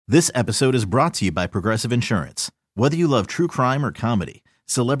This episode is brought to you by Progressive Insurance. Whether you love true crime or comedy,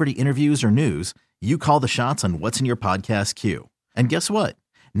 celebrity interviews or news, you call the shots on what's in your podcast queue. And guess what?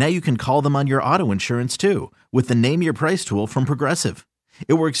 Now you can call them on your auto insurance too with the Name Your Price tool from Progressive.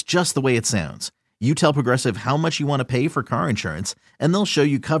 It works just the way it sounds. You tell Progressive how much you want to pay for car insurance, and they'll show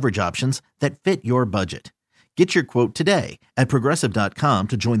you coverage options that fit your budget. Get your quote today at Progressive.com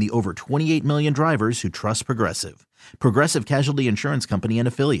to join the over 28 million drivers who trust Progressive. Progressive Casualty Insurance Company and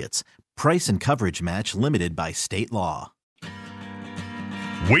Affiliates. Price and coverage match limited by state law.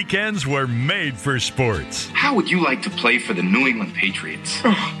 Weekends were made for sports. How would you like to play for the New England Patriots?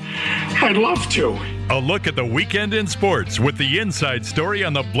 Oh, I'd love to. A look at the weekend in sports with the inside story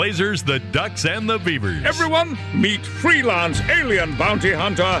on the Blazers, the Ducks, and the Beavers. Everyone, meet freelance alien bounty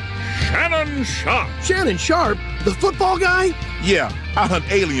hunter, Shannon Sharp. Shannon Sharp? The football guy? Yeah, I hunt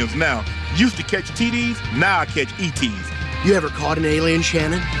aliens now. Used to catch TDs, now I catch ETs. You ever caught an alien,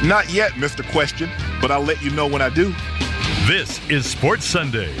 Shannon? Not yet, Mr. Question, but I'll let you know when I do. This is Sports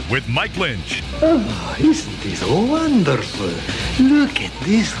Sunday with Mike Lynch. Oh, isn't this wonderful? Look at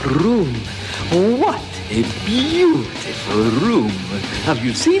this room. What a beautiful room. Have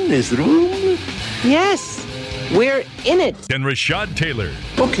you seen this room? Yes, we're in it. And Rashad Taylor.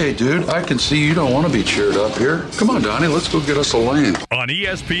 Okay, dude, I can see you don't want to be cheered up here. Come on, Donnie, let's go get us a lane. On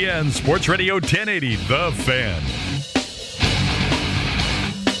ESPN Sports Radio 1080, The Fan.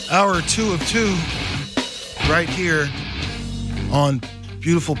 Hour 2 of 2, right here on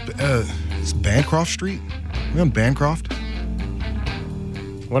beautiful, is Bancroft Street? Are we on Bancroft?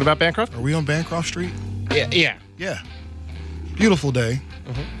 What about Bancroft? Are we on Bancroft Street? Yeah. Beautiful day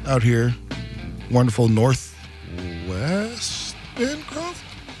out here. Wonderful northwest Bancroft?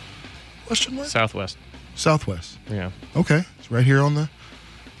 Question mark? Southwest. Yeah. Okay. It's right here on the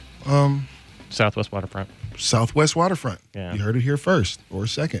Southwest waterfront. Southwest waterfront. Yeah. You heard it here first, or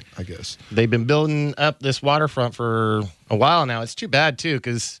second, I guess. They've been building up this waterfront for a while now. It's too bad, too,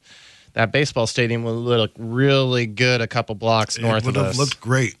 because that baseball stadium will look really good a couple blocks north of us. It would have looked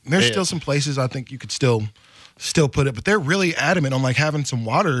great. There's still some places I think you could still put it, but they're really adamant on like having some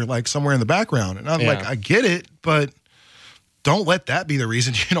water like somewhere in the background. And I'm like, I get it, but don't let that be the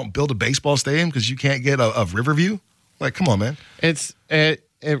reason you don't build a baseball stadium because you can't get a river view. Like, come on, man. It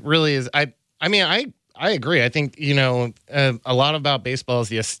really is. I agree. I think, a lot about baseball is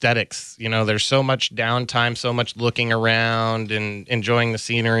the aesthetics. There's so much downtime, so much looking around and enjoying the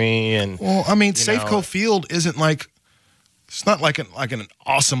scenery. And Safeco Field isn't like, it's not like an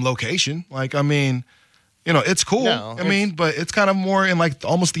awesome location. Like, it's cool. No, but it's kind of more in like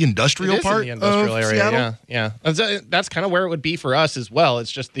almost the industrial part in the industrial of area. Seattle. Yeah. That's kind of where it would be for us as well.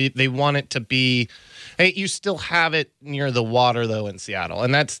 It's just they want it to be. Hey, you still have it near the water though in Seattle,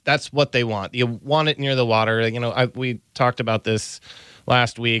 and that's what they want. You want it near the water. We talked about this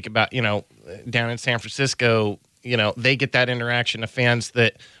last week about down in San Francisco. They get that interaction of fans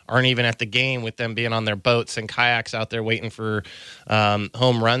that aren't even at the game with them being on their boats and kayaks out there waiting for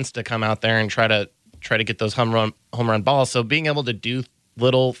home runs to come out there and try to get those home run balls. So being able to do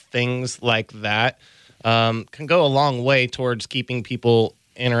little things like that can go a long way towards keeping people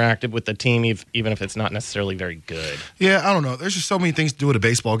interactive with the team, even if it's not necessarily very good. Yeah, I don't know. There's just so many things to do at a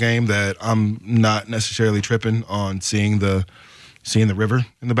baseball game that I'm not necessarily tripping on seeing the river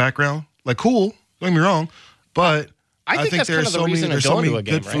in the background. Like, cool, don't get me wrong, but I think there's so many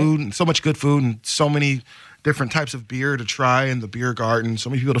good food and so much good food and so many different types of beer to try in the beer garden, so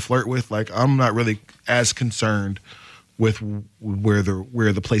many people to flirt with. Like, I'm not really as concerned with where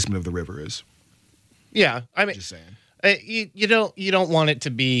the placement of the river is. Yeah, Just saying. You don't want it to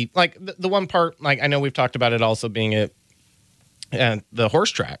be like the one part. Like, I know we've talked about it also being at the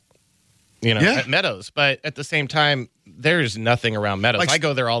horse track, at Meadows, but at the same time, there's nothing around Meadows. I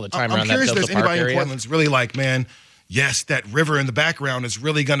go there all the time around that Delta Park area. I'm curious if there's anybody in Portland that's really like, man, yes, that river in the background is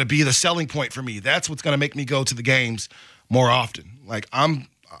really going to be the selling point for me. That's what's going to make me go to the games more often. Like,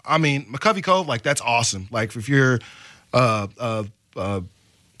 McCovey Cove, like, that's awesome. Like, if you're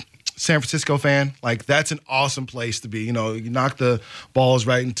San Francisco fan, like, that's an awesome place to be. You knock the balls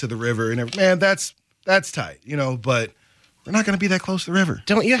right into the river and everything. Man, that's tight, but we're not going to be that close to the river.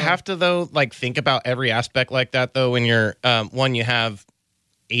 Don't you have to, though, like, think about every aspect like that, though, when you're, you have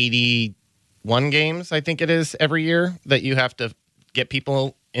 81 games, I think it is, every year that you have to get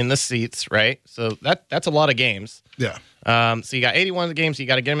people in the seats, right? So that's a lot of games. Yeah. So you got 81 games, you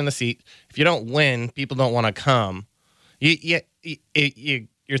got to get them in the seat. If you don't win, people don't want to come.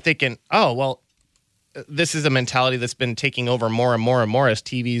 You're thinking, oh, well, this is a mentality that's been taking over more and more and more as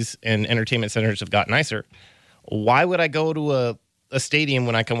TVs and entertainment centers have got nicer. Why would I go to a stadium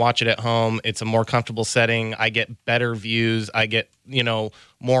when I can watch it at home. It's a more comfortable setting. I get better views. I get,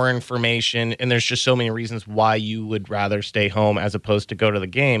 more information. And there's just so many reasons why you would rather stay home as opposed to go to the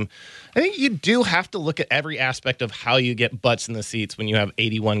game. I think you do have to look at every aspect of how you get butts in the seats when you have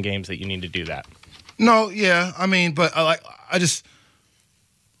 81 games that you need to do that. No, yeah. I mean, but I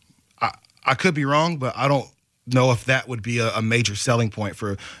could be wrong, but I don't know if that would be a major selling point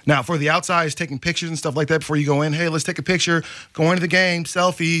for the outside, taking pictures and stuff like that before you go in. Hey, let's take a picture, go into the game,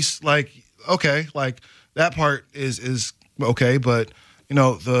 selfies. Like, okay, like that part is okay, but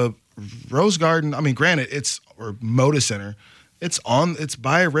the Rose Garden. I mean, granted, or Moda Center, it's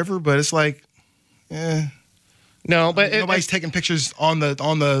by a river, but it's like, no, but nobody's taking pictures on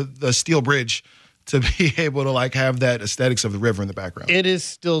the steel bridge to be able to like have that aesthetics of the river in the background. It is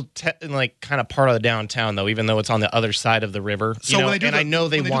still kind of part of the downtown though, even though it's on the other side of the river. So when they do I know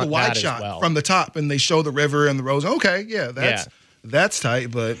they want the wide that shot as well from the top and they show the river and the rose. Okay, yeah, that's tight.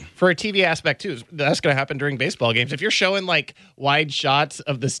 But for a TV aspect too, that's going to happen during baseball games. If you're showing like wide shots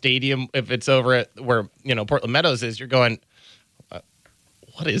of the stadium, if it's over at where Portland Meadows is, you're going,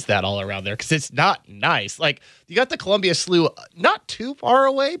 what is that all around there? Because it's not nice. Like, you got the Columbia Slough not too far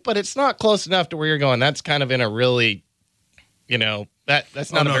away, but it's not close enough to where you're going. That's kind of in a really,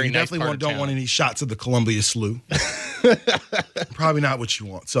 that's not a very nice part of town. You definitely don't want any shots of the Columbia Slough. Probably not what you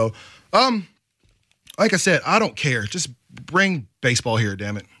want. So, like I said, I don't care. Just bring baseball here,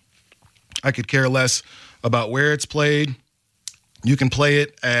 damn it. I could care less about where it's played. You can play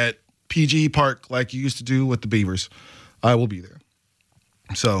it at PG Park like you used to do with the Beavers. I will be there.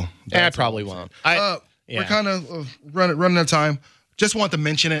 So I probably won't. We're kind of running out of time. Just want to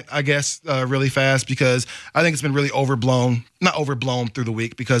mention it, I guess, really fast because I think it's been really not overblown through the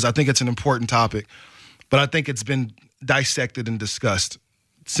week because I think it's an important topic, but I think it's been dissected and discussed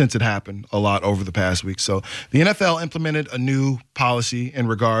since it happened a lot over the past week. So the NFL implemented a new policy in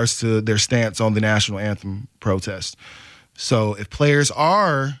regards to their stance on the national anthem protest. So if players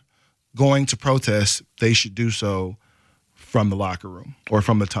are going to protest, they should do so from the locker room or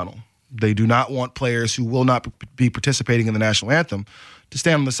from the tunnel. They do not want players who will not be participating in the national anthem to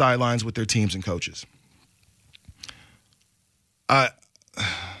stand on the sidelines with their teams and coaches.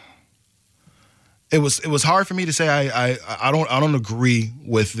 It was hard for me to say I don't agree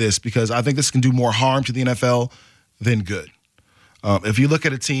with this because I think this can do more harm to the NFL than good. If you look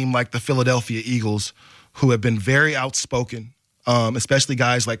at a team like the Philadelphia Eagles, who have been very outspoken, especially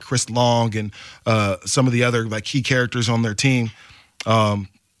guys like Chris Long and some of the other like key characters on their team,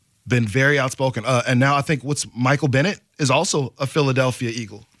 been very outspoken. And now I think Michael Bennett is also a Philadelphia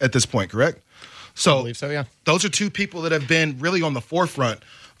Eagle at this point, correct? So, I believe so, yeah. Those are two people that have been really on the forefront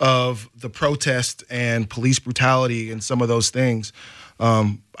of the protest and police brutality and some of those things.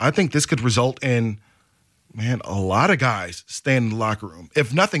 I think this could result in, a lot of guys staying in the locker room,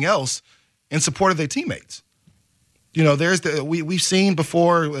 if nothing else, in support of their teammates. We've seen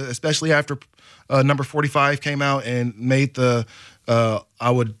before, especially after number 45 came out and made I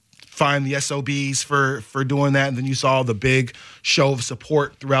would find the SOBs for doing that, and then you saw the big show of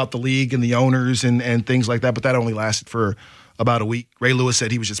support throughout the league and the owners and things like that. But that only lasted for about a week. Ray Lewis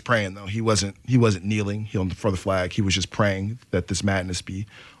said he was just praying though. He wasn't kneeling for the flag. He was just praying that this madness be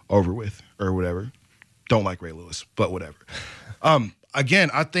over with or whatever. Don't like Ray Lewis, but whatever. Again,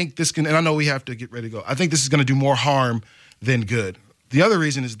 I think this can, and I know we have to get ready to go. I think this is going to do more harm than good. The other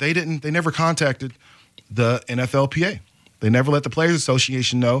reason is they never contacted the NFLPA. They never let the Players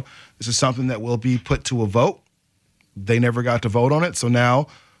Association know this is something that will be put to a vote. They never got to vote on it. So now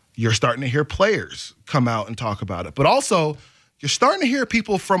you're starting to hear players come out and talk about it. But also, you're starting to hear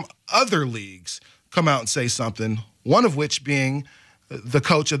people from other leagues come out and say something, one of which being the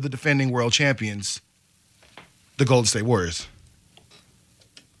coach of the defending world champions, the Golden State Warriors.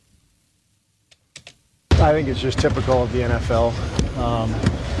 I think it's just typical of the NFL.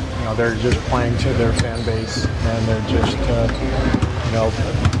 They're just playing to their fan base, and they're just,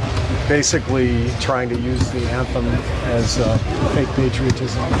 basically trying to use the anthem as fake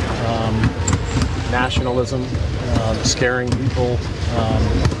patriotism, nationalism, scaring people.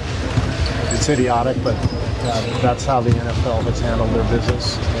 It's idiotic, but that's how the NFL has handled their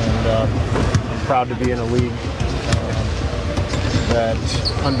business. And I'm proud to be in a league that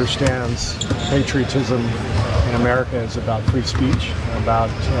understands patriotism in America is about free speech, about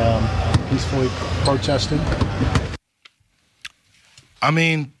peacefully protesting.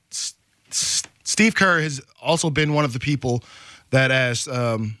 Steve Kerr has also been one of the people that, as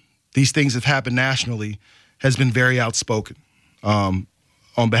these things have happened nationally, has been very outspoken on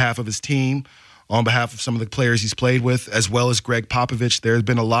behalf of his team, on behalf of some of the players he's played with, as well as Greg Popovich. There's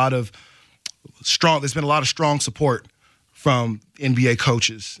been a lot of strong support from NBA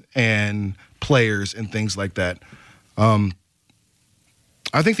coaches and players and things like that. I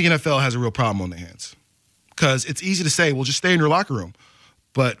think the NFL has a real problem on their hands because it's easy to say, well, just stay in your locker room.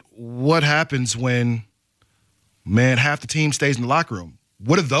 But what happens when, man, half the team stays in the locker room?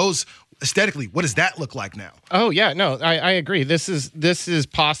 What are those aesthetically? What does that look like now? Oh yeah, no, I agree. This is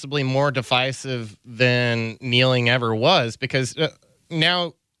possibly more divisive than kneeling ever was because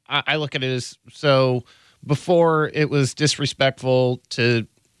now I look at it as so. Before it was disrespectful to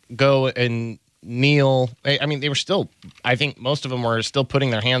go and kneel. I mean, they were still. I think most of them were still putting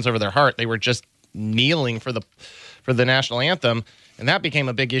their hands over their heart. They were just kneeling for the national anthem. And that became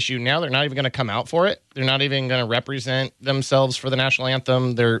a big issue. Now they're not even going to come out for it. They're not even going to represent themselves for the national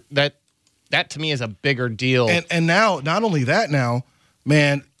anthem. That to me is a bigger deal. And now, not only that now,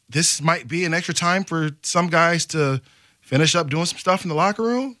 man, this might be an extra time for some guys to finish up doing some stuff in the locker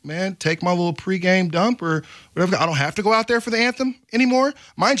room. Man, take my little pregame dump or whatever. I don't have to go out there for the anthem anymore.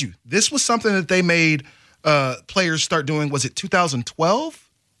 Mind you, this was something that they made players start doing, was it 2012?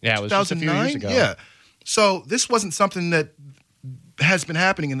 Yeah, it was just a few years ago. Yeah. So this wasn't something that has been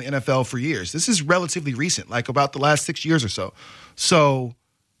happening in the NFL for years. This is relatively recent, like about the last 6 years or so. So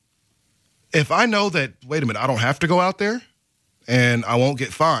if I know that, wait a minute, I don't have to go out there and I won't get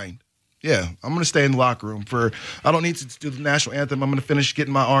fined, yeah, I'm going to stay in the locker room I don't need to do the national anthem. I'm going to finish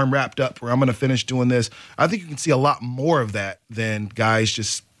getting my arm wrapped up or I'm going to finish doing this. I think you can see a lot more of that than guys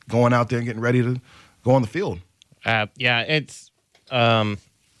just going out there and getting ready to go on the field. Yeah, it's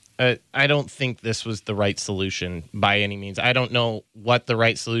I don't think this was the right solution by any means. I don't know what the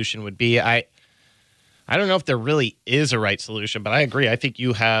right solution would be. I don't know if there really is a right solution, but I agree. I think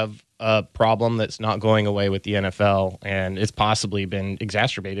you have a problem that's not going away with the NFL, and it's possibly been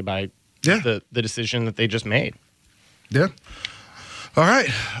exacerbated by the decision that they just made. Yeah. All right.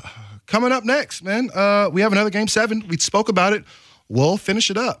 Coming up next, man, we have another Game 7. We spoke about it. We'll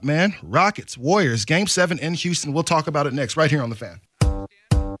finish it up, man. Rockets, Warriors, Game 7 in Houston. We'll talk about it next right here on The Fan.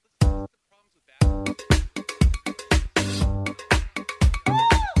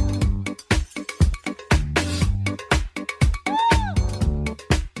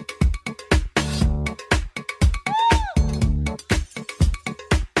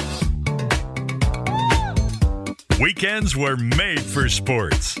 Weekends were made for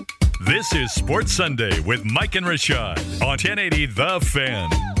sports. This is Sports Sunday with Mike and Rashad on 1080 The Fan.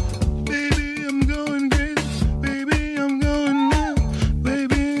 Baby, I'm going crazy. Baby, I'm going mad.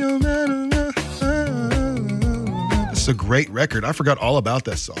 Baby, I'm mad. This is a great record. I forgot all about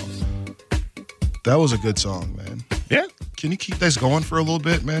that song. That was a good song, man. Yeah. Can you keep this going for a little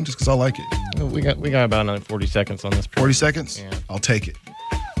bit, man? Just because I like it. We got about another 40 seconds on this. 40 seconds? Yeah. I'll take it.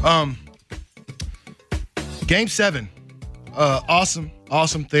 Game 7. Awesome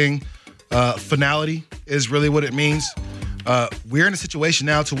thing. Finality is really what it means. We're in a situation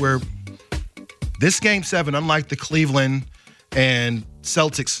now to where this Game 7, unlike the Cleveland and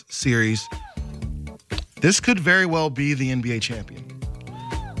Celtics series, this could very well be the NBA champion.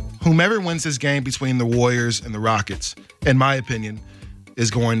 Whomever wins this game between the Warriors and the Rockets, in my opinion,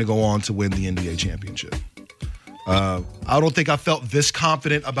 is going to go on to win the NBA championship. I don't think I felt this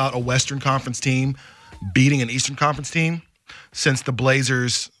confident about a Western Conference team beating an Eastern Conference team since the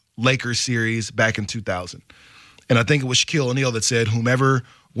Blazers-Lakers series back in 2000. And I think it was Shaquille O'Neal that said, whomever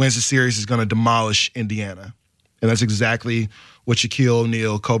wins the series is going to demolish Indiana. And that's exactly what Shaquille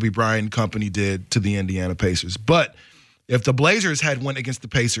O'Neal, Kobe Bryant and company did to the Indiana Pacers. But if the Blazers had won against the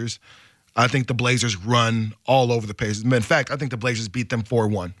Pacers, I think the Blazers run all over the Pacers. In fact, I think the Blazers beat them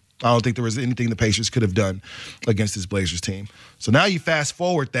 4-1. I don't think there was anything the Pacers could have done against this Blazers team. So now you fast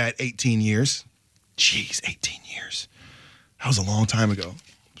forward that 18 years. Jeez, 18 years. That was a long time ago.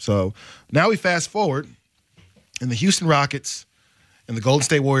 So now we fast forward, and the Houston Rockets and the Golden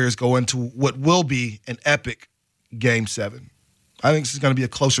State Warriors go into what will be an epic Game 7. I think this is going to be a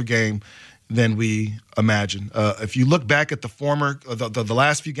closer game than we imagine. If you look back at the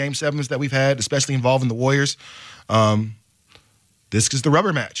last few Game 7s that we've had, especially involving the Warriors, this is the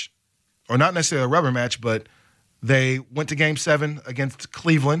rubber match. Or not necessarily a rubber match, but they went to Game 7 against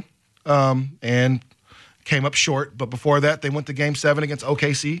Cleveland and came up short. But before that, they went to Game 7 against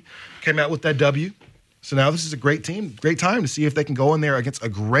OKC, came out with that W. So now this is a great team, great time to see if they can go in there against a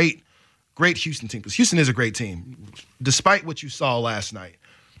great Houston team. Because Houston is a great team. Despite what you saw last night,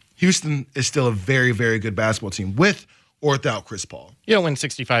 Houston is still a very, very good basketball team with or without Chris Paul. You don't win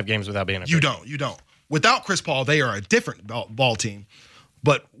 65 games without being a You don't. Without Chris Paul, they are a different ball team.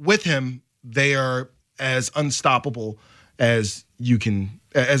 But with him, they are as unstoppable as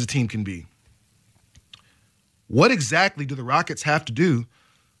a team can be. What exactly do the Rockets have to do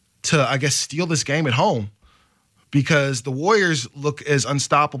to, I guess, steal this game at home? because the Warriors look as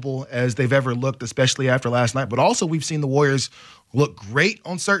unstoppable as they've ever looked, especially after last night. But also we've seen the Warriors look great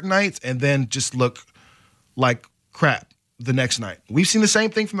on certain nights and then just look like crap the next night. We've seen the same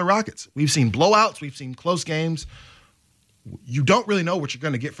thing from the Rockets. We've seen blowouts. We've seen close games. You don't really know what you're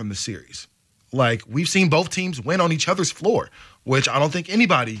going to get from the series. Like, we've seen both teams win on each other's floor, which I don't think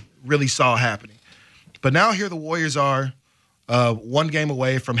anybody really saw happening. But now here the Warriors are one game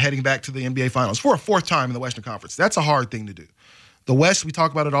away from heading back to the NBA Finals for a fourth time in the Western Conference. That's a hard thing to do. The West, we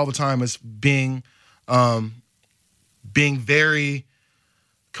talk about it all the time, as being very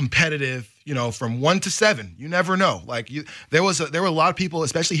competitive, from 1 to 7. You never know. Like, there were a lot of people,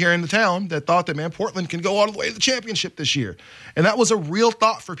 especially here in the town, that thought that, man, Portland can go all the way to the championship this year. And that was a real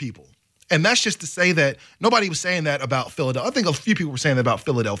thought for people. And that's just to say that nobody was saying that about Philadelphia. I think a few people were saying that about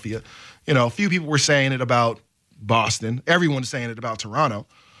Philadelphia. A few people were saying it about Boston. Everyone's saying it about Toronto.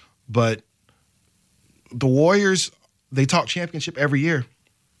 But the Warriors, they talk championship every year.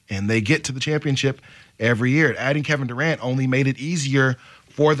 And they get to the championship every year. Adding Kevin Durant only made it easier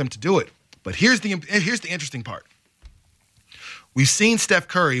for them to do it. But here's the interesting part. We've seen Steph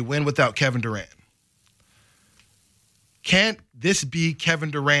Curry win without Kevin Durant. Can't this be Kevin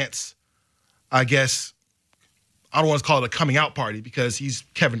Durant's, I guess, I don't want to call it a coming out party because he's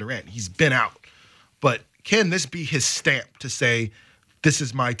Kevin Durant. He's been out. But can this be his stamp to say, this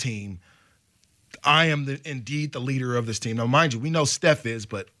is my team? I am indeed the leader of this team. Now, mind you, we know Steph is,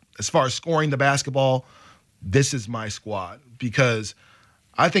 but as far as scoring the basketball, this is my squad. Because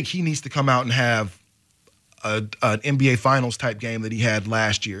I think he needs to come out and have an NBA Finals type game that he had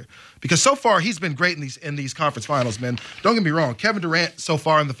last year. Because so far he's been great in these conference finals, man. Don't get me wrong. Kevin Durant so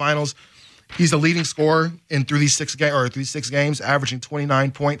far in the finals, he's the leading scorer through these six games, averaging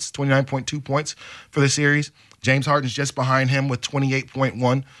 29 points, 29.2 points for the series. James Harden's just behind him with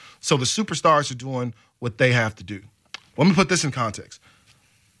 28.1. So the superstars are doing what they have to do. Let me put this in context.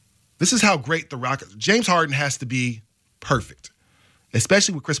 This is how great the Rockets. James Harden has to be perfect,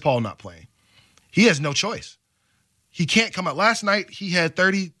 especially with Chris Paul not playing. He has no choice. He can't come out. Last night, he had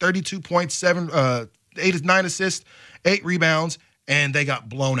 32 points, 9 assists, 8 rebounds, and they got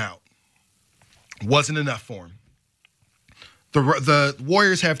blown out. Wasn't enough for him. The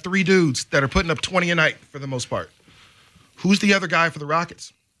Warriors have 3 dudes that are putting up 20 a night for the most part. Who's the other guy for the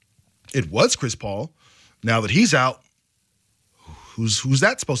Rockets? It was Chris Paul. Now that he's out, who's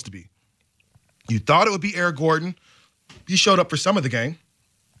that supposed to be? You thought it would be Eric Gordon. He showed up for some of the game.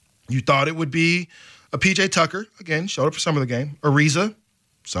 You thought it would be a PJ Tucker. Again, showed up for some of the game. Ariza,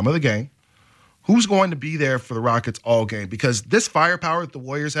 some of the game. Who's going to be there for the Rockets all game? Because this firepower that the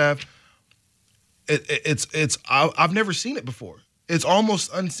Warriors have, I've never seen it before. It's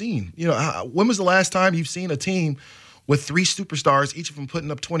almost unseen. When was the last time you've seen a team with 3 superstars, each of them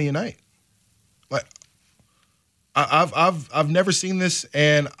putting up 20 a night? Like, I've never seen this,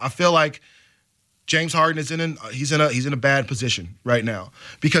 and I feel like James Harden is in a bad position right now,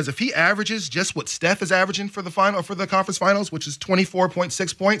 because if he averages just what Steph is averaging for the conference finals, which is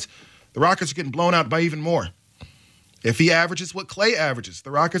 24.6 points, the Rockets are getting blown out by even more. If he averages what Klay averages,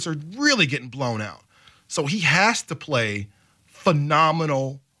 the Rockets are really getting blown out. So he has to play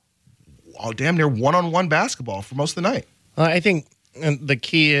phenomenal, damn near one-on-one basketball for most of the night. I think the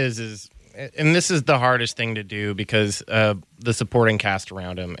key is, and this is the hardest thing to do because of the supporting cast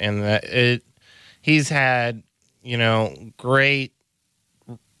around him, and he's had, great,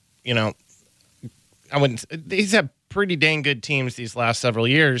 he's had pretty dang good teams these last several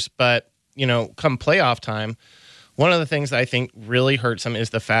years, but, come playoff time, one of the things that I think really hurts him is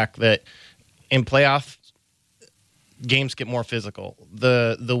the fact that in playoff games get more physical.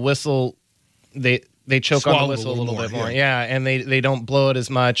 The whistle, they choke on the whistle a little bit more. Yeah, and they don't blow it as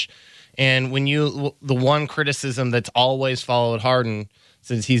much. And when the one criticism that's always followed Harden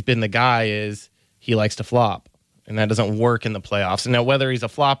since he's been the guy is he likes to flop, and that doesn't work in the playoffs. And now whether he's a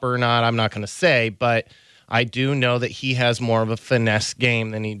flopper or not, I'm not going to say, but I do know that he has more of a finesse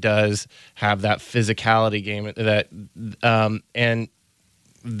game than he does have that physicality game and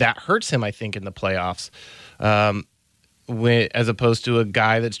that hurts him, I think, in the playoffs. As opposed to a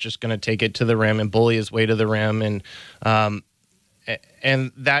guy that's just going to take it to the rim and bully his way to the rim, and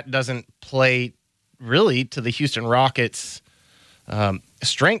that doesn't play really to the Houston Rockets'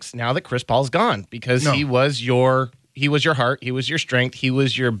 strengths now that Chris Paul's gone, because he was your heart, he was your strength, he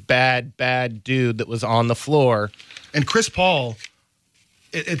was your bad dude that was on the floor. And Chris Paul,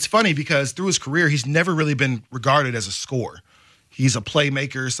 it's funny because through his career, he's never really been regarded as a scorer. He's a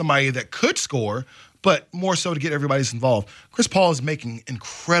playmaker, somebody that could score, but more so to get everybody involved. Chris Paul is making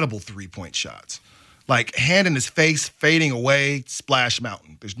incredible 3-point shots. Like, hand in his face, fading away, splash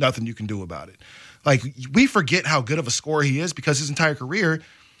mountain. There's nothing you can do about it. Like, we forget how good of a scorer he is because his entire career,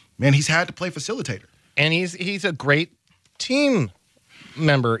 man, he's had to play facilitator. And he's a great team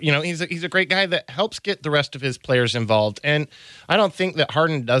member. You know, he's a great guy that helps get the rest of his players involved. And I don't think that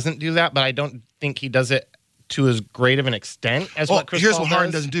Harden doesn't do that, but I don't think he does it to as great of an extent as what Chris Paul does. Here's what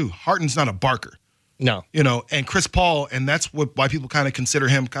Harden doesn't do. Harden's not a barker. No. You know, and Chris Paul, and that's why people kind of consider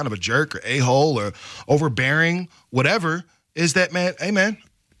him kind of a jerk or a-hole or overbearing, whatever, is that, man, hey, man,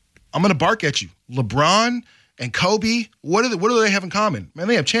 I'm going to bark at you. LeBron and Kobe, what do they have in common? Man,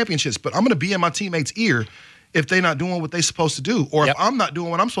 they have championships, but I'm going to be in my teammates' ear if they're not doing what they're supposed to do. Or if I'm not doing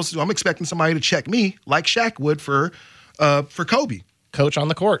what I'm supposed to do, I'm expecting somebody to check me like Shaq would for Kobe. Coach on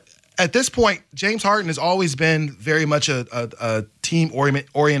the court. At this point, James Harden has always been very much a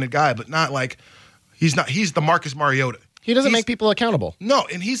team-oriented guy, but not like he's the Marcus Mariota. He doesn't make people accountable. No,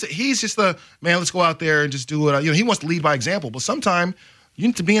 and he's just the, man, let's go out there and just do it. He wants to lead by example, but sometimes you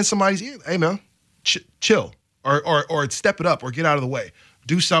need to be in somebody's ear. Hey, man, chill or step it up or get out of the way.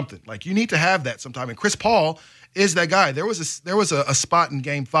 Do something. Like, you need to have that sometime. And Chris Paul is that guy. There was a spot in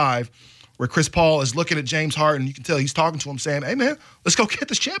Game 5 where Chris Paul is looking at James Harden. You can tell he's talking to him saying, hey, man, let's go get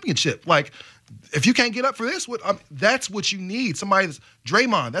this championship. Like, if you can't get up for this, that's what you need. Somebody that's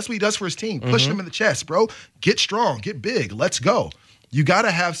Draymond. That's what he does for his team. Pushing him in the chest, bro. Get strong. Get big. Let's go. You got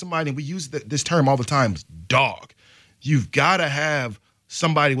to have somebody, and we use this term all the time, dog. You've got to have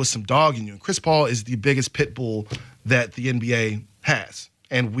somebody with some dog in you. And Chris Paul is the biggest pit bull that the NBA has.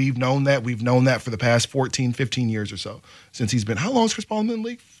 And we've known that. We've known that for the past 14, 15 years or so since he's been. How long has Chris Paul been in the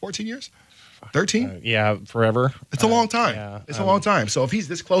league? 14 years? 13? Yeah, forever. It's a long time. Yeah, it's a long time. So if he's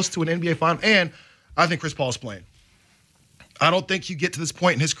this close to an NBA final, and I think Chris Paul's playing. I don't think you get to this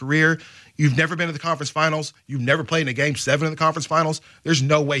point in his career. You've never been to the conference finals. You've never played in a Game 7 in the conference finals. There's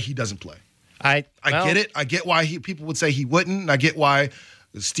no way he doesn't play. I get it. I get why people would say he wouldn't. I get why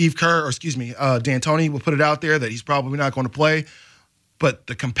Steve Kerr, D'Antoni would put it out there that he's probably not going to play. But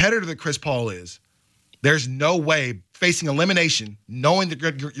the competitor that Chris Paul is, there's no way facing elimination, knowing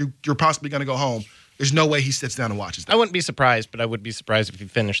that you're possibly going to go home, there's no way he sits down and watches that. I wouldn't be surprised, but I would be surprised if he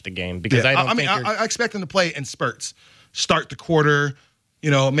finished the game because I expect him to play in spurts. Start the quarter,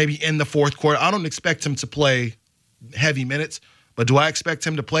 maybe in the fourth quarter. I don't expect him to play heavy minutes, but do I expect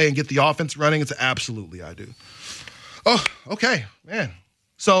him to play and get the offense running? It's absolutely I do. Oh, okay, man.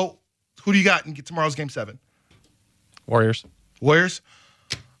 So who do you got in tomorrow's Game 7? Warriors.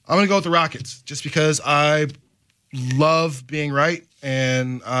 I'm going to go with the Rockets just because I love being right,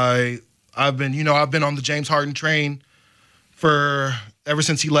 and I've been on the James Harden train ever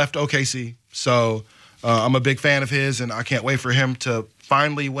since he left OKC. So I'm a big fan of his, and I can't wait for him to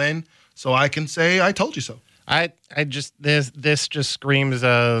finally win so I can say I told you so. This just screams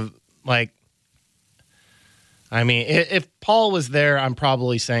of like, I mean, if Paul was there, I'm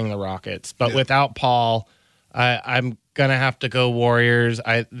probably saying the Rockets, but without Paul, I'm gonna have to go Warriors.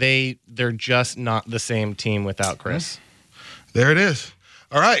 They're just not the same team without Chris. There it is.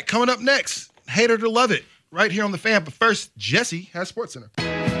 All right, coming up next, hate it or love it, right here on the Fan. But first, Jesse has SportsCenter.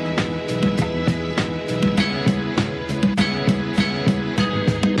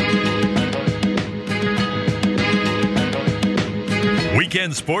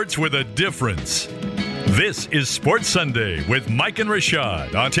 Weekend sports with a difference. This is Sports Sunday with Mike and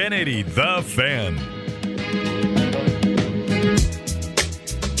Rashad on 1080 The Fan.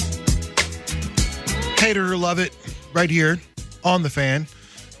 Hate it or love it, right here on the Fan.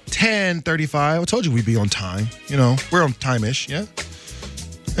 10:35. I told you we'd be on time. We're on time-ish, yeah?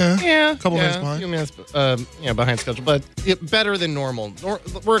 Yeah. A couple minutes behind. A few minutes behind schedule, but better than normal.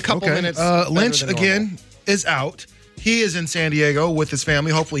 We're a couple minutes. Lynch, again, is out. He is in San Diego with his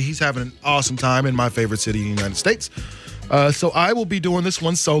family. Hopefully he's having an awesome time in my favorite city in the United States. So I will be doing this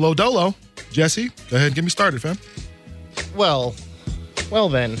one solo dolo. Jesse, go ahead and get me started, fam. Well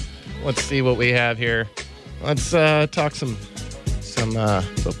then. Let's see what we have here. Let's talk some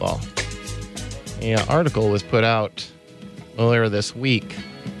football. The article was put out earlier this week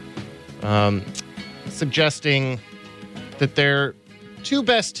suggesting that they're two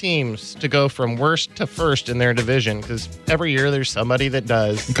best teams to go from worst to first in their division because every year there's somebody that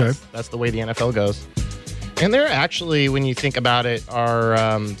does. Okay. That's the way the NFL goes. And there actually, when you think about it,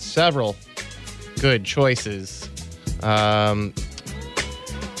 are several good choices.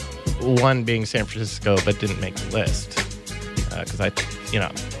 One being San Francisco, but didn't make the list because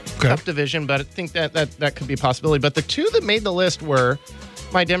tough division, but I think that could be a possibility. But the two that made the list were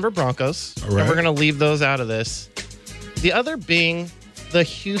my Denver Broncos, all right, and we're going to leave those out of this. The other being the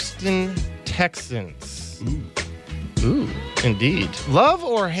Houston Texans. Ooh, indeed. Love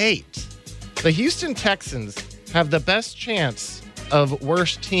or hate, the Houston Texans have the best chance of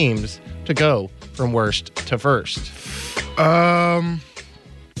worst teams to go from worst to first?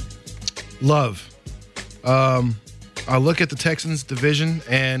 Love. I look at the Texans division,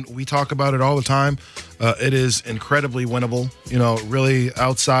 and we talk about it all the time. It is incredibly winnable. Really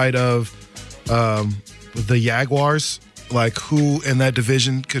outside of the Jaguars, like who in that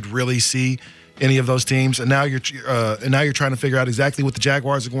division could really see any of those teams? And now you're trying to figure out exactly what the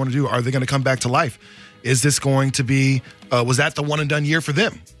Jaguars are going to do. Are they going to come back to life? Is this going to be? Was that the one and done year for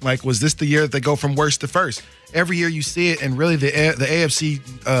them? Like, was this the year that they go from worst to first? Every year you see it, and really the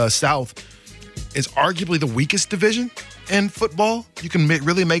AFC South is arguably the weakest division in football. You can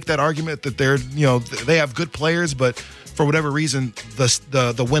really make that argument that they have good players, but for whatever reason,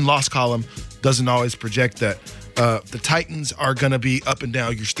 the win-loss column doesn't always project that. The Titans are going to be up and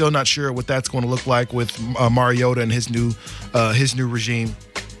down. You're still not sure what that's going to look like with Mariota and his new regime.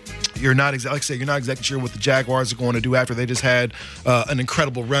 You're not exactly sure what the Jaguars are going to do after they just had an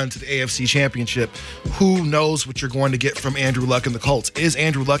incredible run to the AFC Championship. Who knows what you're going to get from Andrew Luck and the Colts? Is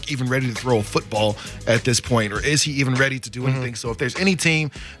Andrew Luck even ready to throw a football at this point, or is he even ready to do anything? So if there's any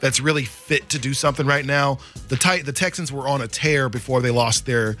team that's really fit to do something right now, the Texans were on a tear before they lost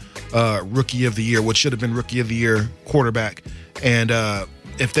their Rookie of the Year, which should have been Rookie of the Year quarterback. And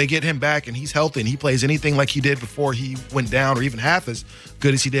if they get him back and he's healthy and he plays anything like he did before he went down, or even half as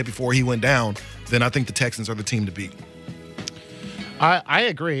good as he did before he went down, then I think the Texans are the team to beat. I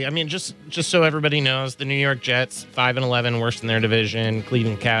agree. I mean, just so everybody knows, the New York Jets 5-11, worst in their division.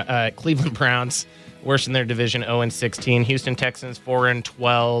 Cleveland Browns worst in their division, 0-16. Houston Texans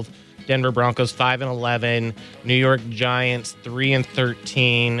 4-12. Denver Broncos 5-11, New York Giants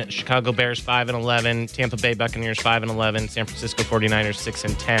 3-13, Chicago Bears 5-11, Tampa Bay Buccaneers 5-11, San Francisco 49ers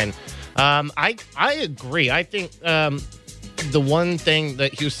 6-10. I agree. I think the one thing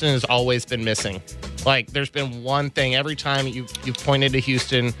that Houston has always been missing, like there's been one thing every time you've pointed to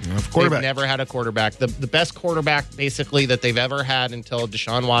Houston, they've never had a quarterback. The best quarterback basically that they've ever had until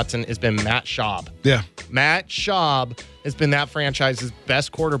Deshaun Watson has been Matt Schaub. Yeah. Matt Schaub has been that franchise's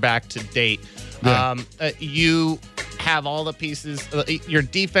best quarterback to date. Yeah. You have all the pieces. Your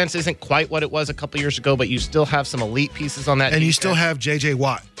defense isn't quite what it was a couple years ago, but you still have some elite pieces on that and defense. You still have J.J.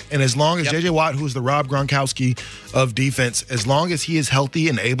 Watt. And as long as J.J. Watt, who's the Rob Gronkowski of defense, as long as he is healthy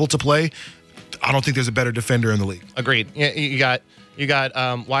and able to play, I don't think there's a better defender in the league. Agreed. You got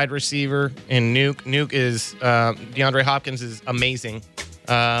wide receiver in Nuke. Nuke is DeAndre Hopkins is amazing.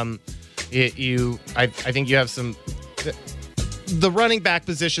 I think you have some. The running back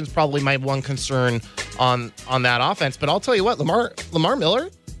position is probably my one concern on that offense. But I'll tell you what, Lamar Miller,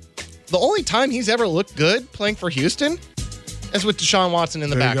 the only time he's ever looked good playing for Houston is with Deshaun Watson in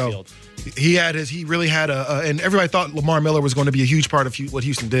the backfield. He really had and everybody thought Lamar Miller was going to be a huge part of what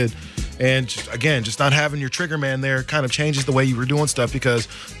Houston did. And just not having your trigger man there kind of changes the way you were doing stuff, because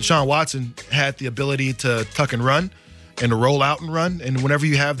Deshaun Watson had the ability to tuck and run and to roll out and run. And whenever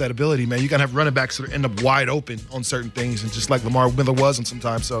you have that ability, man, you got to have running backs that end up wide open on certain things, and just like Lamar Miller was on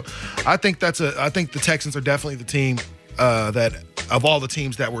sometimes. So I think the Texans are definitely the team that of all the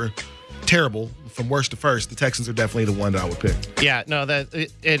teams that were terrible from worst to first, the Texans are definitely the one that I would pick. Yeah, no, that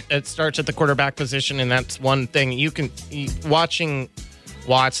it starts at the quarterback position, and that's one thing watching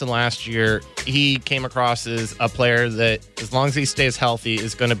Watson last year, he came across as a player that, as long as he stays healthy,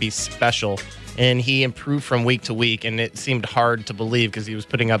 is going to be special. And he improved from week to week, and it seemed hard to believe because he was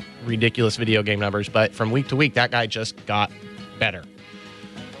putting up ridiculous video game numbers. But from week to week, that guy just got better.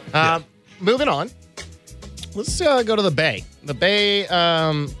 Moving on, let's go to the Bay. The Bay,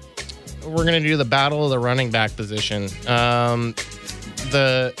 we're going to do the battle of the running back position. Either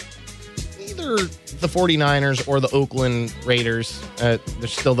the 49ers or the Oakland Raiders, they're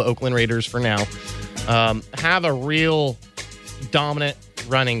still the Oakland Raiders for now, have a real dominant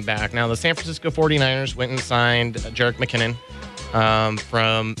running back. Now, the San Francisco 49ers went and signed Jerick McKinnon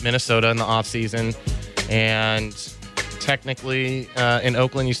from Minnesota in the offseason. And technically, in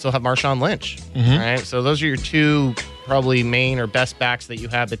Oakland, you still have Marshawn Lynch. Mm-hmm. Right? So those are your two probably main or best backs that you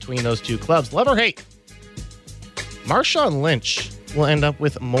have between those two clubs. Love or hate, Marshawn Lynch will end up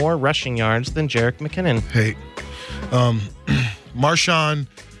with more rushing yards than Jerick McKinnon. Hate. Marshawn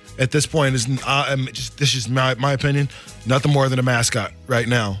at this point is this is my opinion, nothing more than a mascot right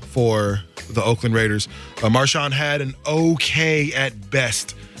now for the Oakland Raiders. Marshawn had an okay at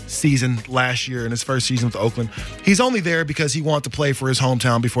best season last year in his first season with Oakland. He's only there because he wanted to play for his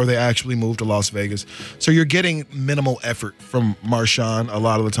hometown before they actually moved to Las Vegas. So you're getting minimal effort from Marshawn a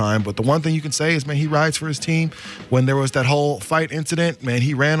lot of the time. But the one thing you can say is, man, he rides for his team. When there was that whole fight incident, man,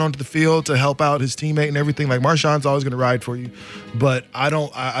 he ran onto the field to help out his teammate and everything. Like, Marshawn's always going to ride for you. But I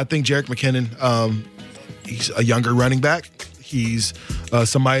think Jerick McKinnon, he's a younger running back. He's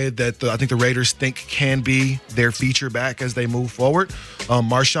somebody that I think the Raiders think can be their feature back as they move forward.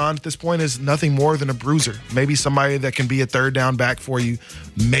 Marshawn at this point is nothing more than a bruiser. Maybe somebody that can be a third down back for you,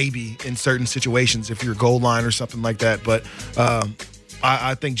 maybe in certain situations if you're goal line or something like that. But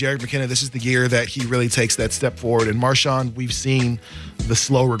I think Jerick McKinnon, this is the year that he really takes that step forward. And Marshawn, we've seen the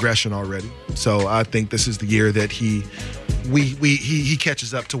slow regression already. So I think this is the year that he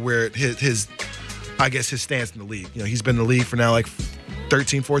catches up to where his stance in the league. You know, he's been in the league for now like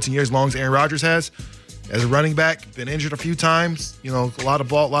 13, 14 years, as long as Aaron Rodgers has. As a running back, been injured a few times. You know, a lot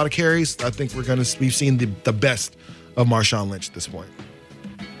of carries. I think we've seen the best of Marshawn Lynch at this point.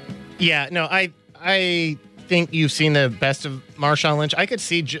 Yeah, no, I think you've seen the best of Marshawn Lynch. I could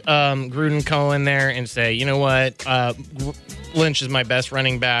see Gruden go in there and say, you know what, Lynch is my best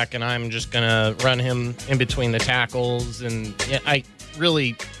running back, and I'm just going to run him in between the tackles. And I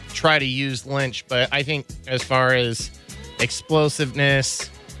really try to use Lynch, but I think as far as explosiveness,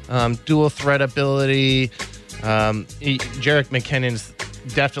 dual threat ability, Jerick McKinnon's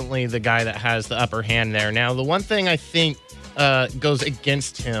definitely the guy that has the upper hand there. Now, the one thing I think goes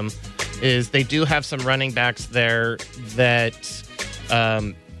against him is they do have some running backs there that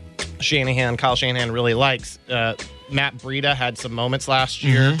Kyle Shanahan really likes. Matt Breida had some moments last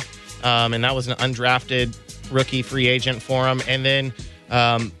year, and that was an undrafted rookie free agent for him. And then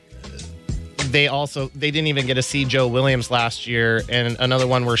they didn't even get to see Joe Williams last year, and another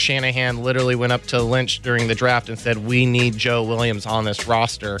one where Shanahan literally went up to Lynch during the draft and said, we need Joe Williams on this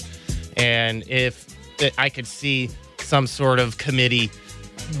roster. And I could see some sort of committee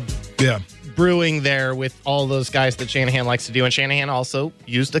brewing there with all those guys that Shanahan likes to do. And Shanahan also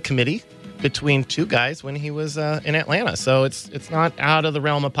used a committee between two guys when he was in Atlanta. So it's not out of the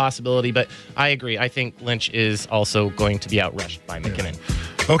realm of possibility, but I agree. I think Lynch is also going to be outrushed by McKinnon.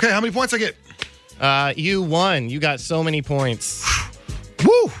 Okay, how many points I get? You won. You got so many points.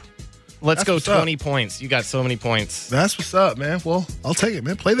 Woo! Let's go 20 points. You got so many points. That's what's up, man. Well, I'll take it,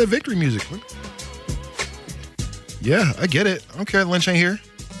 man. Play that victory music. Yeah, I get it. I don't care that Lynch ain't here.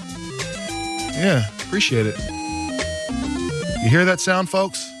 Yeah, appreciate it. You hear that sound,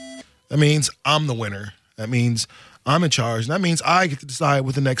 folks? That means I'm the winner. That means I'm in charge. And that means I get to decide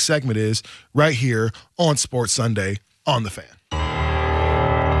what the next segment is right here on Sports Sunday on The Fan.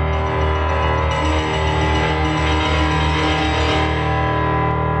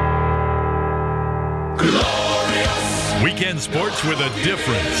 Weekend sports with a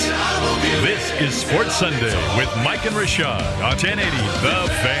difference. This is Sports Sunday with Mike and Rashad on 1080 The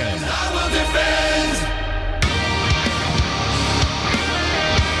Fan.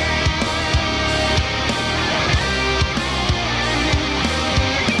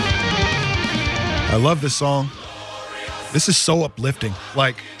 I love this song. This is so uplifting.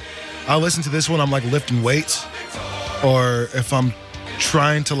 Like, I listen to this when I'm like lifting weights, or if I'm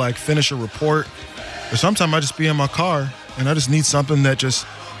trying to like finish a report, or sometimes I just be in my car and I just need something that just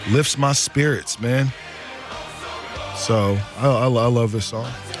lifts my spirits, man. So I love this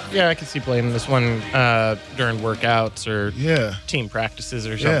song. Yeah, I can see playing this one during workouts or team practices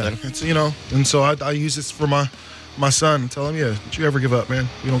or something. Yeah, it's, you know, and so I use this for my son and tell him, don't you ever give up, man.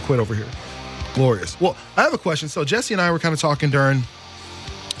 We don't quit over here. Glorious. Well, I have a question. So Jesse and I were kind of talking during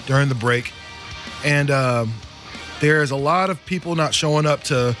the break, and there's a lot of people not showing up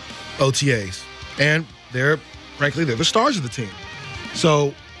to OTAs, and they're the stars of the team.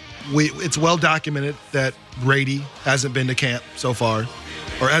 So it's well documented that Brady hasn't been to camp so far,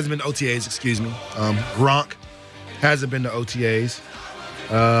 or hasn't been to OTAs, excuse me. Gronk hasn't been to OTAs.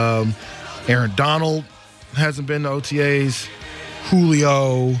 Aaron Donald hasn't been to OTAs.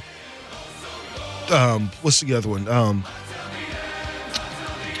 Julio. What's the other one?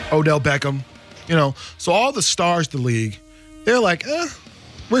 Odell Beckham. You know, so all the stars of the league, they're like,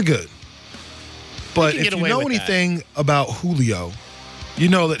 we're good. But if you know anything about Julio, you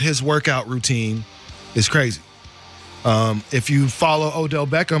know that his workout routine is crazy. If you follow Odell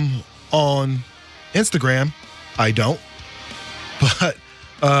Beckham on Instagram, I don't. But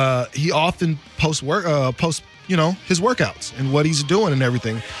he often posts his workouts and what he's doing and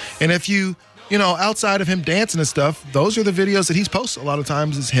everything. And if you outside of him dancing and stuff, those are the videos that he's posted a lot of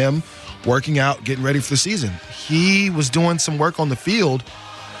times, is him working out, getting ready for the season. He was doing some work on the field,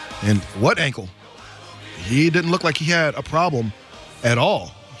 and what ankle? He didn't look like he had a problem at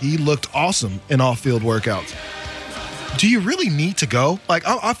all. He looked awesome in off-field workouts. Do you really need to go? Like,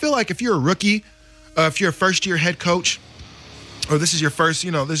 I feel like if you're a rookie, if you're a first-year head coach, or this is your first,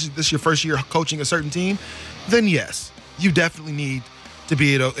 this is your first year coaching a certain team, then yes, you definitely need to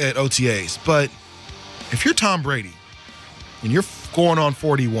be at OTAs. But if you're Tom Brady and you're going on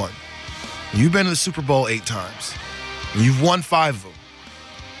 41, you've been to the Super Bowl 8 times, and you've won 5 of them,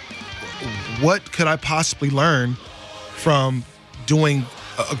 what could I possibly learn from doing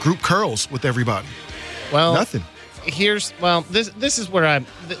a group curls with everybody? Well, nothing. This is where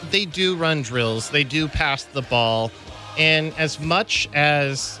they do run drills. They do pass the ball. And as much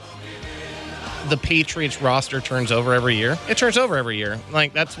as the Patriots roster turns over every year, it turns over every year.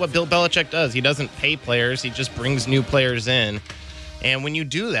 Like, that's what Bill Belichick does. He doesn't pay players. He just brings new players in. And when you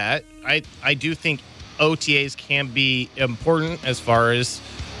do that, I do think OTAs can be important as far as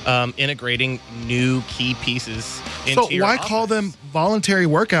integrating new key pieces into your offense. Call them voluntary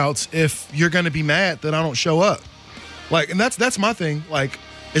workouts if you're going to be mad that I don't show up? Like, and that's my thing. Like,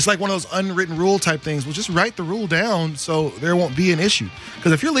 it's like one of those unwritten rule type things. Well, just write the rule down so there won't be an issue.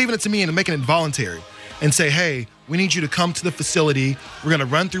 Because if you're leaving it to me and making it voluntary and say, hey, we need you to come to the facility, we're going to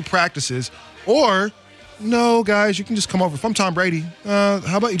run through practices, or no, guys, you can just come over. If I'm Tom Brady, how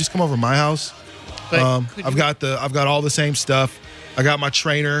about you just come over to my house? I've got all the same stuff. I got my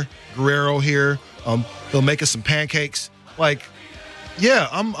trainer Guerrero here. He'll make us some pancakes. Like, yeah,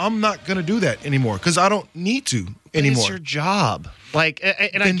 I'm not gonna do that anymore because I don't need to anymore. It's your job. Like,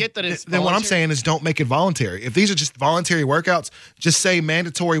 and I get that it's then what I'm saying is don't make it voluntary. If these are just voluntary workouts, just say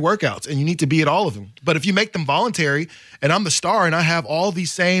mandatory workouts, and you need to be at all of them. But if you make them voluntary, and I'm the star, and I have all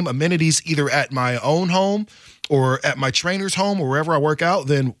these same amenities either at my own home or at my trainer's home or wherever I work out,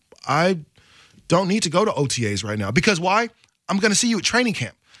 then I don't need to go to OTAs right now. Because why? I'm going to see you at training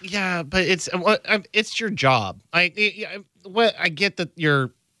camp. Yeah, but it's your job. I get that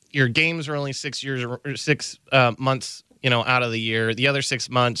your games are only 6 years or 6 months, out of the year. The other 6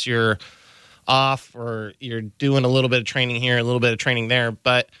 months you're off, or you're doing a little bit of training here, a little bit of training there.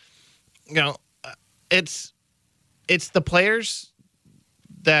 But it's the players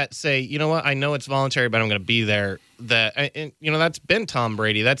that say, you know what, I know it's voluntary, but I'm going to be there. That's been Tom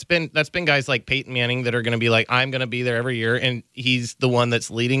Brady. That's been guys like Peyton Manning that are going to be like, I'm going to be there every year, and he's the one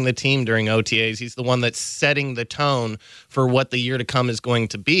that's leading the team during OTAs. He's the one that's setting the tone for what the year to come is going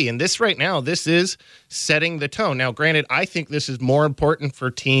to be. And this right now, this is setting the tone. Now, granted, I think this is more important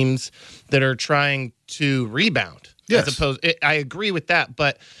for teams that are trying to rebound. Yes. I agree with that,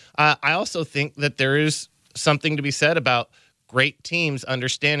 but I also think that there is something to be said about great teams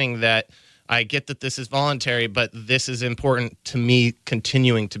understanding that I get that this is voluntary, but this is important to me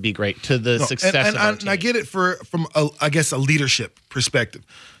continuing to be great, to the success of our team. And I get it from a leadership perspective.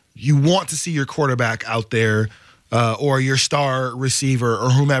 You want to see your quarterback out there or your star receiver or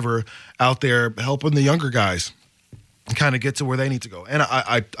whomever out there helping the younger guys kind of get to where they need to go. And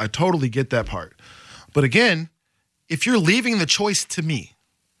I totally get that part. But again, if you're leaving the choice to me,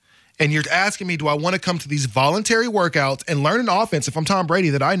 and you're asking me, do I want to come to these voluntary workouts and learn an offense if I'm Tom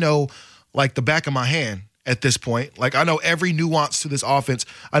Brady that I know like the back of my hand at this point? Like, I know every nuance to this offense.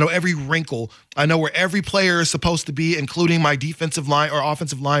 I know every wrinkle. I know where every player is supposed to be, including my defensive line or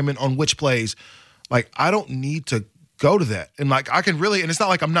offensive lineman on which plays. Like, I don't need to go to that. And like, I can really, and it's not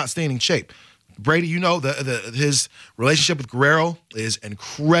like I'm not staying in shape. Brady, his relationship with Guerrero is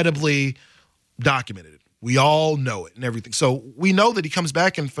incredibly documented. We all know it and everything. So we know that he comes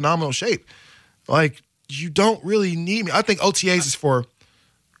back in phenomenal shape. Like, you don't really need me. I think OTAs is for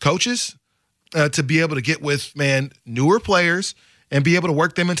coaches to be able to get with, newer players and be able to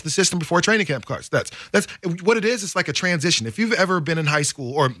work them into the system before training camp starts. That's what it is. It's like a transition. If you've ever been in high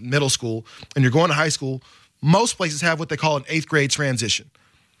school or middle school and you're going to high school, most places have what they call an 8th grade transition.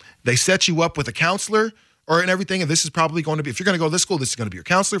 They set you up with a counselor and everything, and this is probably going to be, if you're going to go to this school, this is going to be your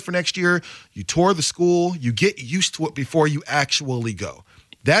counselor for next year. You tour the school. You get used to it before you actually go.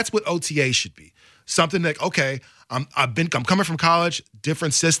 That's what OTA should be. Something like, okay, I'm coming from college,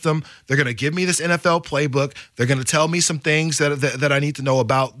 different system. They're going to give me this NFL playbook. They're going to tell me some things that I need to know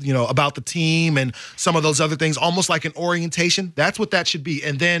about, about the team and some of those other things, almost like an orientation. That's what that should be.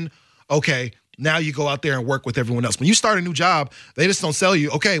 And then, okay, now you go out there and work with everyone else. When you start a new job, they just don't sell you,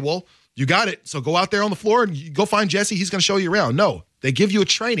 okay, well, you got it. So go out there on the floor and you go find Jesse. He's going to show you around. No, they give you a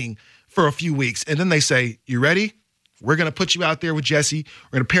training for a few weeks, and then they say, you ready? We're going to put you out there with Jesse.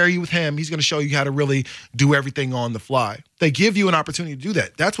 We're going to pair you with him. He's going to show you how to really do everything on the fly. They give you an opportunity to do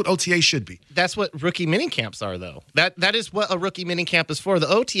that. That's what OTA should be. That's what rookie mini camps are, though. That is what a rookie mini camp is for. The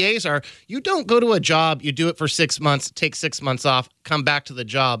OTAs are, you don't go to a job, you do it for 6 months, take 6 months off, come back to the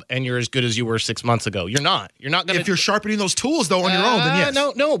job, and you're as good as you were 6 months ago. You're not. You're not going to. If you're sharpening those tools, though, on your own, then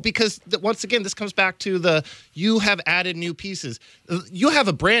yes. No, because once again, this comes back to you have added new pieces. You have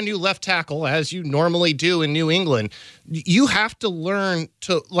a brand new left tackle, as you normally do in New England. You have to learn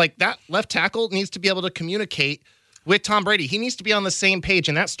to, like, that left tackle needs to be able to communicate with Tom Brady. He needs to be on the same page,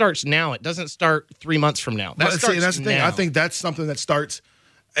 and that starts now. It doesn't start 3 months from now. That's the thing. I think that's something that starts.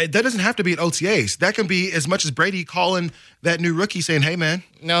 That doesn't have to be at OTAs. That can be as much as Brady calling that new rookie saying, hey, man,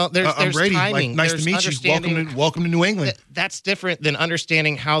 No, there's Brady, timing. Nice there's to meet you. Welcome to New England. That's different than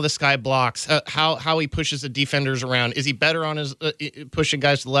understanding how this guy blocks, how he pushes the defenders around. Is he better on his pushing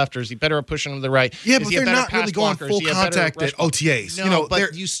guys to the left, or is he better at pushing them to the right? Yeah, is but he they're a better not really going blocker? full contact at OTAs. No,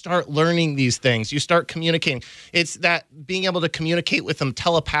 but you start learning these things. You start communicating. It's that being able to communicate with them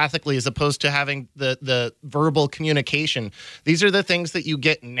telepathically as opposed to having the verbal communication. These are the things that you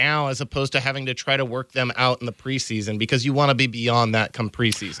get now as opposed to having to try to work them out in the preseason, because you want to be beyond that come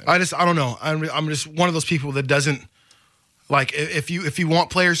preseason. I don't know. I'm just one of those people that doesn't like, if you want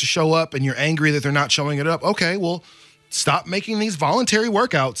players to show up and you're angry that they're not showing it up, okay, well, stop making these voluntary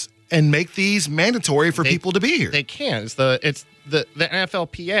workouts and make these mandatory for people to be here. They can. It's the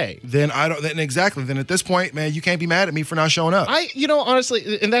NFLPA. Then exactly. Then at this point, man, you can't be mad at me for not showing up.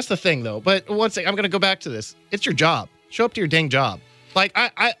 Honestly, and that's the thing though. But once I'm going to go back to this. It's your job. Show up to your dang job. Like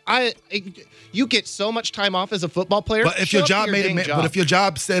you get so much time off as a football player. But if your job but if your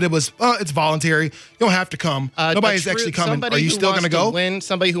job said it was, it's voluntary, you don't have to come. Nobody's actually coming. Are you still going to go?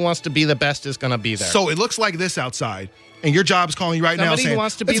 Somebody who wants to be the best is going to be there. So it looks like this outside, and your job's calling you right now saying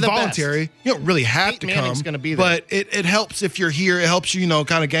wants to be it's the voluntary. Best. You don't really have to come. Gonna be there. But it helps if you're here. It helps you,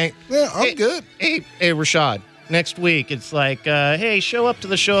 kind of gang. Yeah, I'm good. Hey, Rashad. Next week, it's like, hey, show up to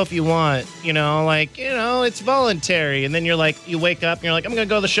the show if you want. It's voluntary. And then you wake up and you're like, I'm going to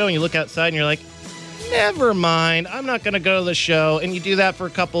go to the show. And you look outside and you're like, never mind. I'm not going to go to the show. And you do that for a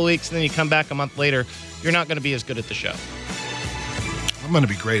couple of weeks and then you come back a month later. You're not going to be as good at the show. I'm going to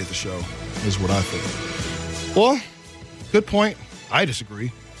be great at the show, is what I think. Well, good point. I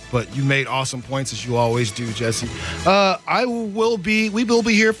disagree. But you made awesome points, as you always do, Jesse. We will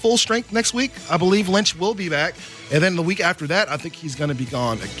be here full strength next week. I believe Lynch will be back. And then the week after that, I think he's going to be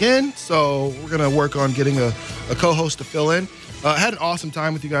gone again. So we're going to work on getting a co-host to fill in. Had an awesome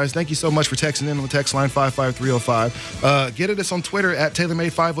time with you guys. Thank you so much for texting in on the text line 55305. Get at us on Twitter at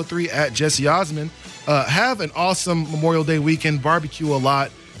TaylorMade503 at Jesse Osman. Have an awesome Memorial Day weekend. Barbecue a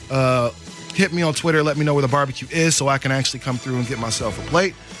lot. Hit me on Twitter. Let me know where the barbecue is so I can actually come through and get myself a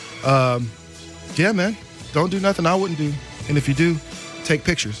plate. Yeah, man. Don't do nothing I wouldn't do. And if you do, take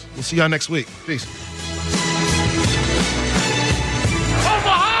pictures. We'll see y'all next week. Peace.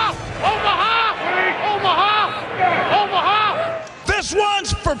 Omaha! Omaha! Omaha! Omaha! This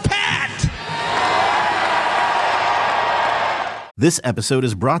one's for Pat! This episode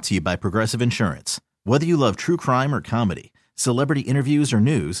is brought to you by Progressive Insurance. Whether you love true crime or comedy, celebrity interviews or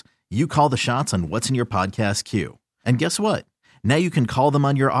news, you call the shots on what's in your podcast queue. And guess what? Now you can call them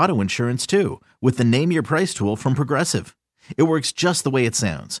on your auto insurance too with the Name Your Price tool from Progressive. It works just the way it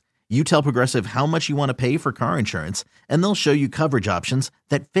sounds. You tell Progressive how much you want to pay for car insurance, and they'll show you coverage options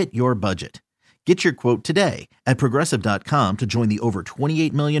that fit your budget. Get your quote today at Progressive.com to join the over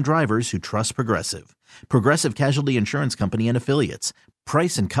 28 million drivers who trust Progressive. Progressive Casualty Insurance Company and Affiliates.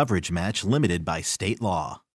 Price and coverage match limited by state law.